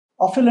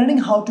After learning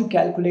how to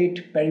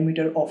calculate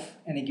perimeter of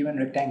any given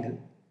rectangle,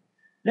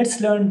 let's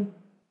learn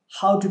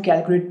how to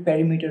calculate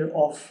perimeter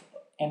of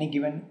any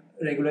given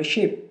regular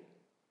shape.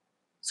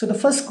 So the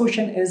first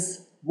question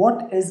is,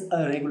 what is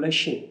a regular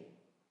shape?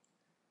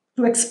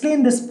 To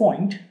explain this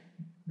point,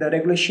 the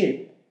regular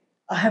shape,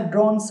 I have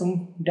drawn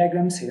some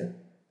diagrams here.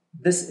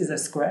 This is a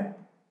square,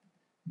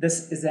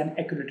 this is an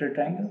equilateral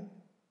triangle,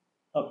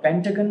 a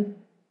pentagon,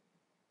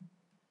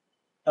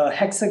 a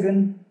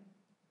hexagon,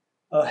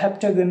 a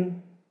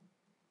heptagon,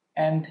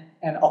 and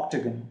an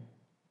octagon.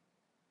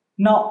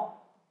 Now,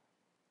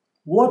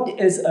 what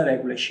is a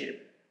regular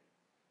shape?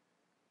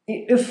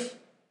 If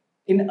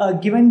in a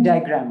given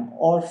diagram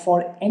or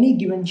for any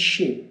given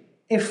shape,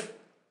 if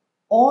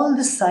all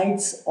the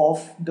sides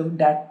of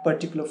that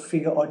particular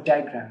figure or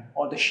diagram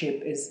or the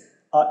shape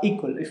are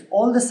equal, if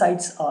all the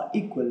sides are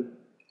equal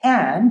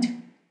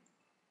and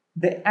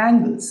the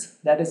angles,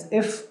 that is,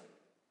 if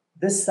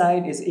this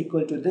side is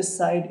equal to this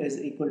side is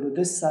equal to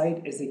this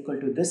side is equal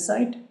to this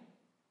side,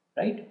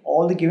 right?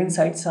 All the given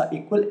sides are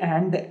equal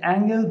and the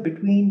angle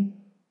between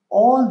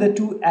all the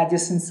two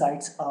adjacent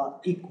sides are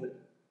equal.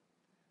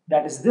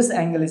 That is, this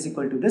angle is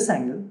equal to this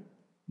angle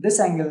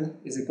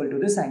is equal to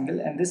this angle,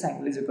 and this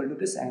angle is equal to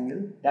this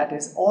angle. That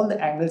is, all the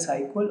angles are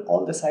equal,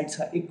 all the sides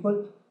are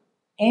equal.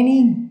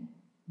 Any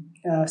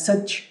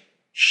such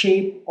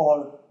shape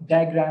or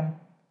diagram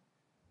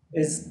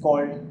is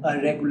called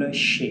a regular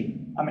shape.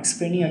 I'm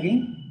explaining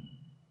again,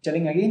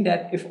 telling again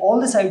that if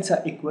all the sides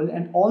are equal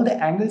and all the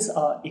angles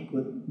are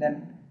equal,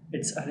 then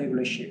it's a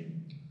regular shape.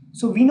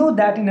 So we know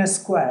that in a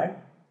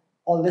square,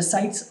 all the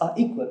sides are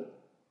equal.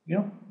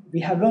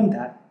 We have learned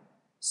that.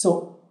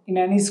 So in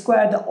any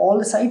square, all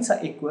the sides are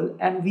equal,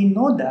 and we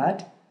know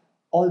that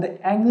all the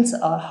angles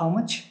are how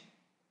much?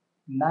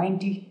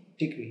 90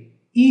 degree.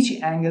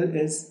 Each angle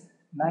is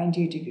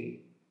 90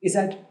 degree, is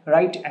at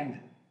right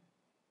angle.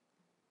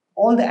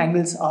 All the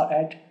angles are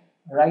at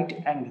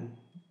right angle.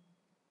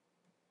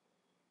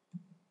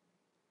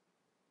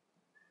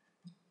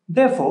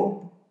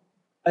 Therefore,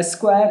 a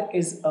square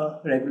is a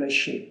regular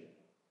shape.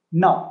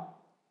 Now,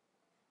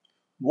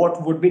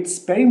 what would be its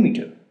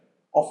perimeter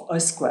of a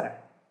square?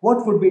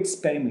 What would be its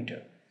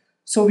perimeter?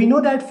 So we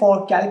know that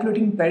for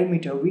calculating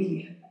perimeter,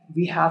 we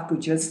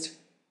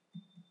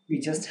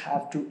just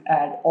have to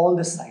add all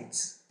the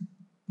sides,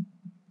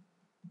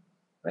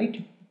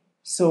 right?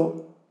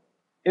 So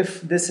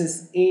if this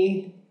is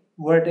A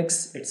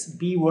vertex, it's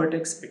B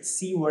vertex, it's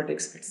C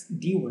vertex, it's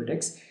D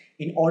vertex.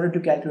 In order to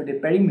calculate the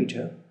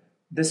perimeter,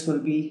 this will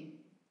be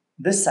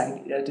this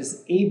side, that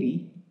is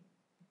AB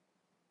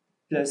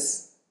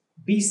plus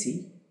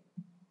BC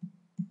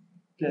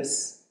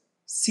plus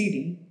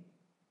CD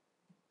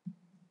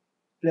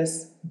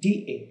plus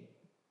DA,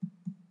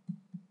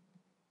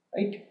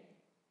 right?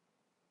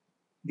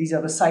 These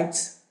are the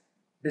sides.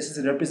 This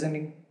is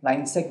representing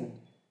line segment.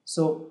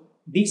 So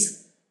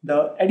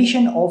the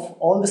addition of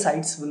all the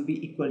sides will be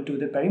equal to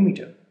the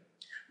perimeter.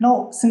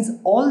 Now, since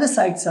all the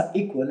sides are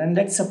equal, and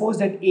let's suppose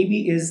that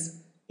AB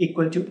is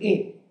equal to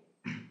A,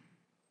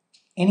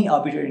 any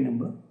arbitrary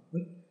number,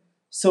 right?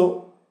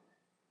 So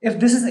if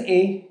this is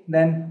A,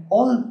 then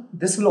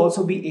this will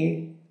also be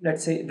A.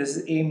 Let's say this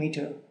is A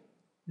meter,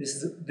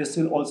 this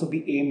will also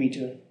be A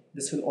meter,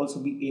 this will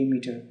also be A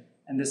meter,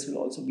 and this will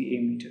also be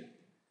A meter.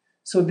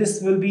 So this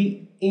will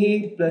be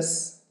A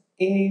plus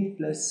A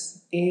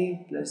plus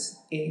A plus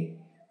A,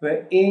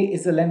 where A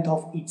is the length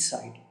of each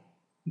side.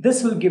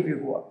 This will give you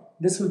what?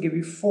 This will give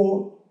you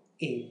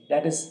 4A,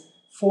 that is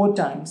 4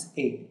 times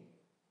A.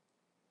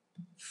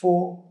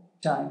 4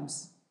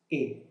 times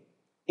A.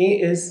 A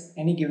is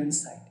any given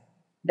side.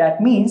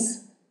 That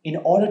means in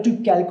order to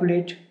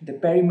calculate the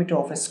perimeter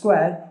of a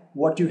square,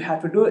 what you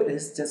have to do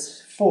is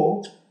just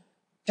 4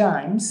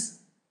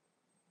 times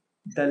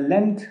the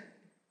length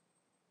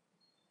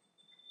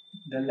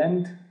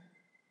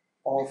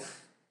of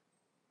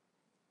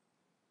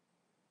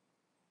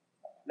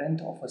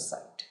a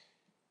side,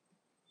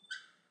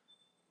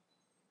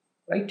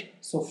 right?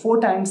 So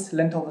 4 times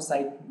length of a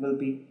side will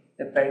be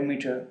the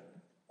perimeter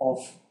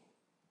of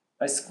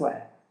a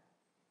square.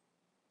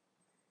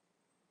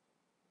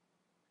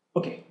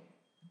 Okay,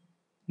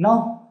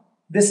 now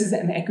this is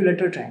an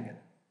equilateral triangle.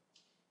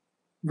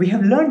 We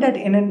have learned that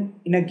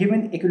in a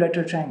given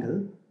equilateral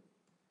triangle,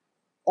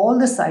 all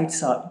the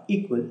sides are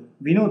equal,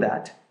 we know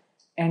that,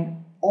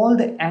 and all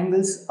the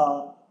angles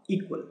are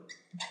equal,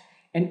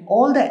 and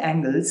all the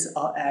angles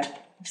are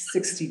at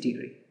 60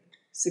 degree.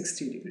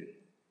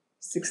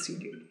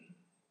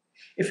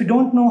 If you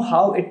don't know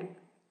how it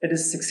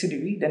is 60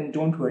 degree, then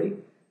don't worry.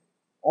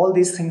 All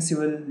these things you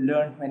will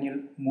learn when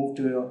you move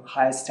to a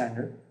higher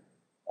standard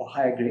or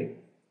higher grade.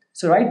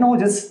 So right now,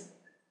 just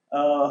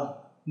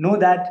know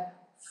that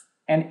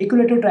an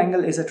equilateral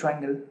triangle is a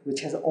triangle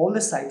which has all the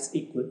sides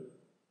equal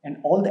and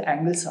all the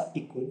angles are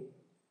equal,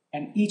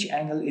 and each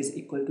angle is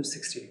equal to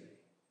 60 degree.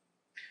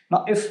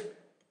 Now, if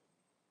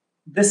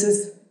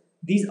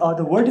these are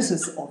the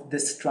vertices of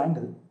this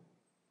triangle,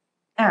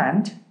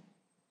 and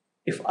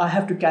if I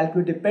have to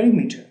calculate the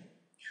perimeter,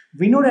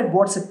 we know that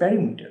what's a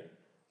perimeter.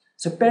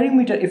 So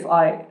perimeter, if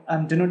I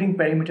am denoting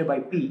perimeter by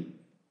P,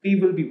 P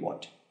will be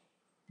what?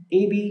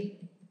 AB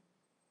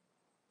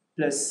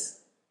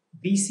plus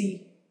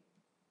BC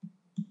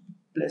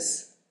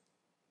plus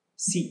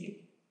CA.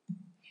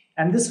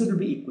 And this will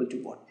be equal to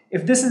what?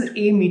 If this is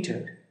A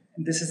meter,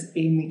 and this is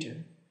A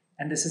meter,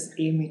 and this is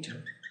A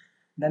meter,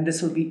 then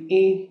this will be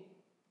A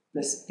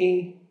plus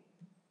A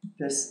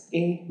plus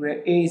A,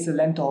 where A is the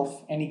length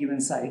of any given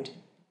side.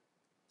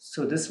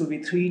 So this will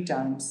be 3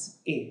 times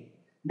A.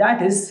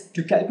 That is,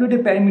 to calculate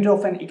the perimeter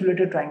of an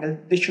equilateral triangle,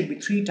 this should be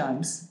 3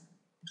 times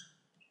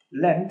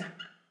length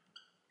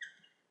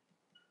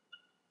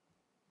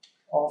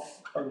of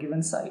a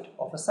given side,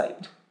 of a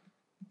side.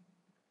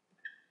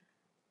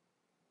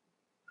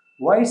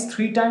 Why is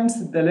 3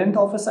 times the length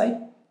of a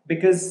side?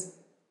 Because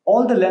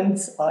all the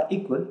lengths are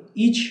equal.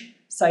 Each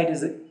side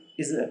is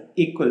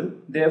equal.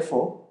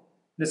 Therefore,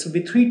 this will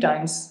be 3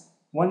 times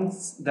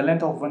the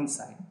length of one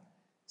side.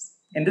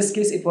 In this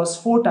case, it was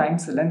 4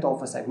 times the length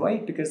of a side. Why?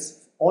 Because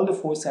all the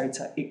 4 sides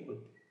are equal.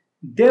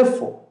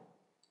 Therefore,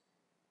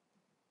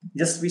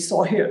 just we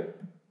saw here,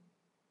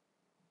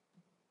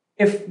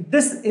 if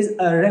this is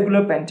a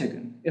regular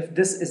pentagon,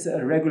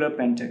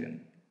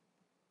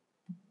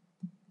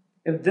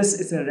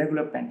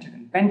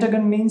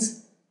 pentagon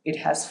means it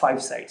has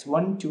 5 sides,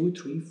 1, 2,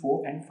 3,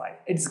 4 and 5.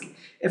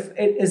 If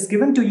it is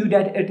given to you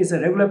that it is a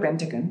regular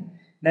pentagon,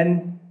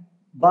 then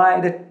by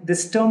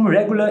this term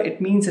regular, it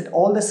means that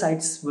all the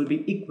sides will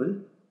be equal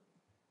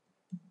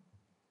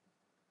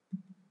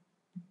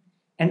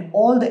and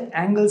all the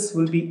angles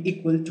will be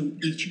equal to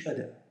each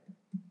other.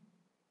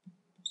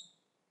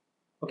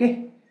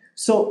 Okay,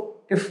 so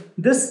if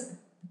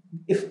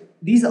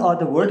these are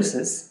the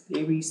vertices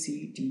A, B,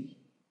 C, D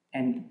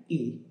and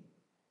E,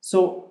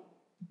 so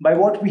by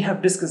what we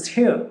have discussed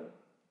here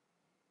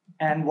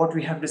and what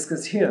we have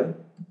discussed here,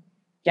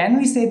 can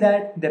we say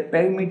that the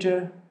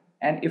perimeter,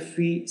 and if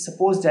we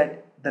suppose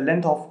that the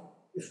length of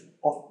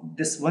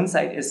this one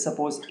side is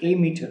suppose A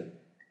meter,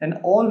 then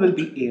all will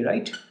be A,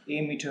 right?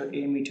 A meter,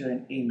 A meter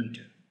and A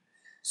meter.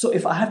 So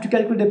if I have to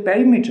calculate the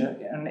perimeter,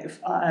 and if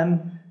I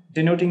am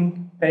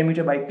denoting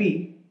perimeter by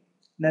P,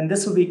 then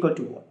this will be equal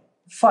to what?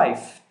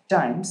 5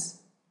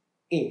 times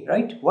A,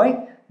 right?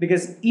 Why?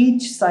 Because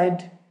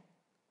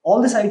all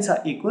the sides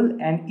are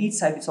equal and each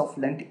side is of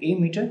length A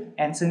meter,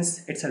 and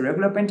since it's a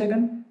regular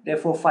pentagon,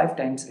 therefore 5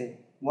 times A.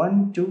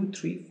 1, 2,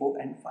 3, 4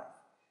 and 5.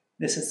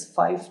 This is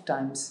 5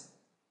 times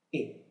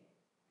A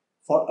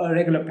for a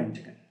regular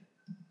pentagon.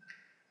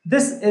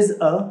 This is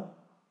a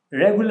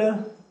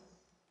regular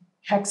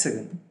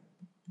hexagon.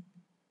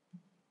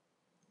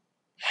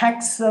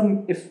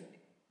 Hexagon, if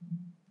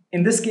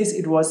in this case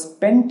it was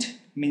pent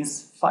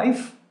means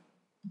 5,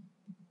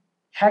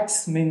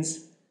 hex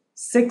means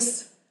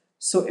 6.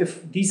 So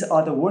if these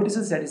are the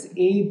vertices, that is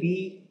A,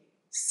 B,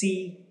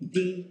 C,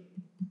 D,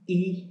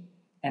 E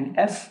and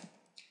F,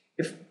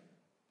 if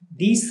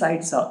these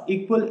sides are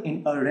equal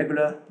in a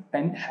regular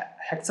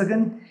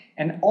hexagon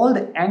and all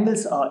the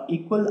angles are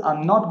equal,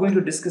 I'm not going to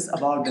discuss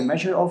about the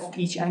measure of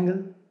each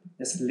angle,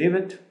 just leave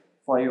it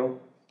for your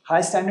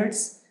high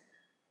standards.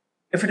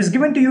 If it is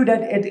given to you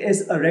that it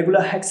is a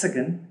regular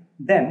hexagon,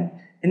 then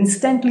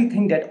instantly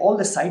think that all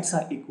the sides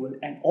are equal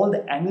and all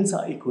the angles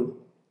are equal,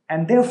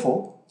 and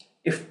therefore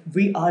if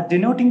we are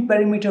denoting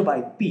perimeter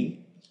by P,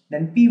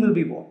 then P will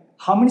be what?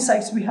 How many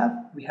sides we have?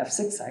 We have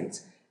 6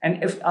 sides.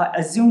 And if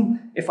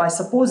I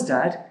suppose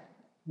that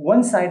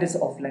one side is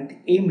of length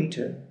A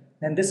meter,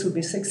 then this will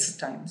be 6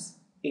 times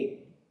A,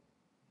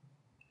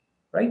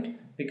 right?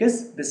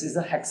 Because this is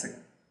a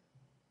hexagon.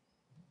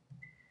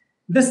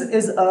 This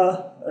is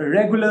a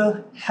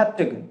regular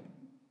heptagon.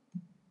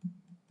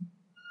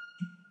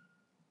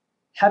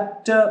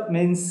 Hepta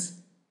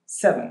means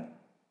 7.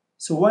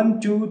 So 1,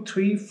 2,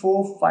 3,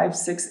 4, 5,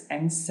 6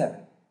 and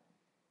 7.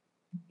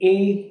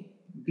 A,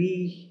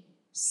 B,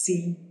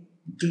 C,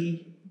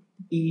 D,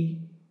 E,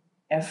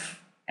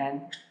 F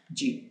and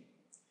G.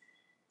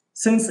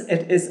 Since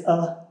it is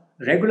a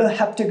regular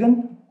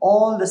heptagon,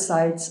 all the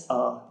sides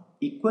are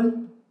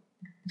equal,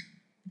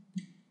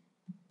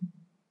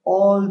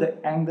 all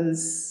the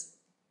angles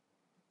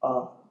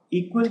are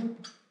equal,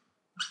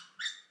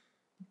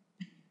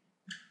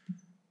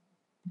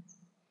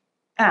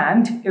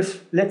 and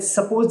if let's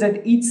suppose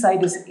that each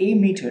side is A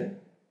meter,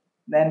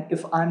 then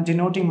if I'm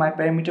denoting my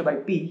perimeter by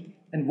P,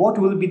 then what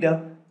will be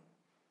the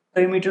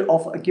perimeter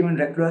of a given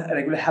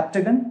regular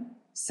heptagon?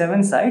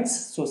 7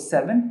 sides, so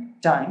 7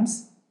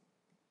 times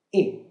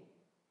A,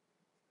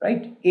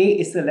 right? A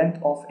is the length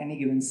of any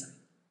given side.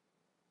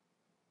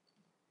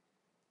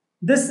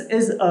 This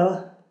is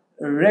a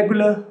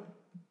regular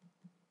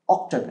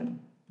octagon.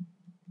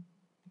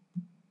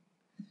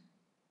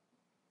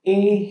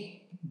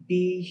 A,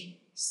 B,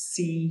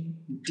 C,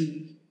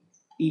 D,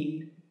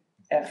 E,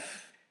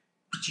 F,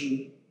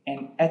 G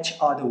and H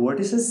are the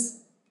vertices.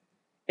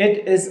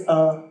 It is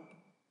a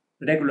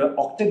regular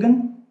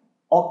octagon.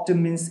 Octa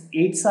means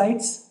 8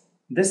 sides.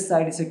 This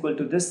side is equal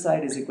to this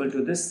side, is equal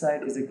to this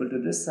side, is equal to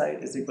this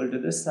side, is equal to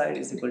this side,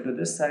 is equal to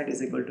this side,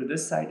 is equal to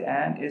this side,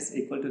 and is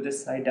equal to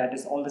this side. That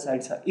is, all the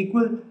sides are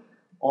equal.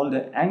 all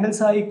the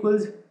angles are equal.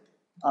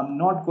 I'm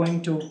not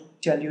going to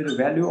tell you the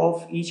value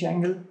of each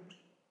angle.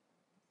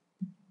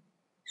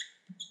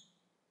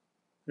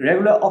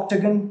 Regular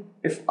octagon,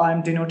 if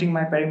I'm denoting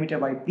my perimeter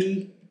by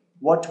P,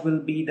 what will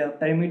be the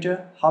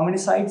perimeter? How many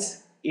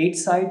sides? 8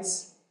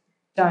 sides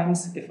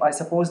times, if I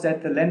suppose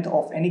that the length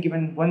of any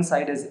given one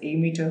side is a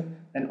meter,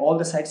 then all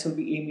the sides will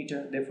be a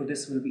meter, therefore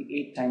this will be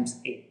 8 times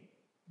a.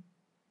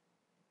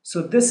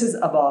 So this is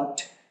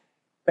about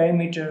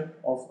perimeter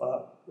of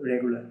a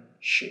regular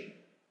shape.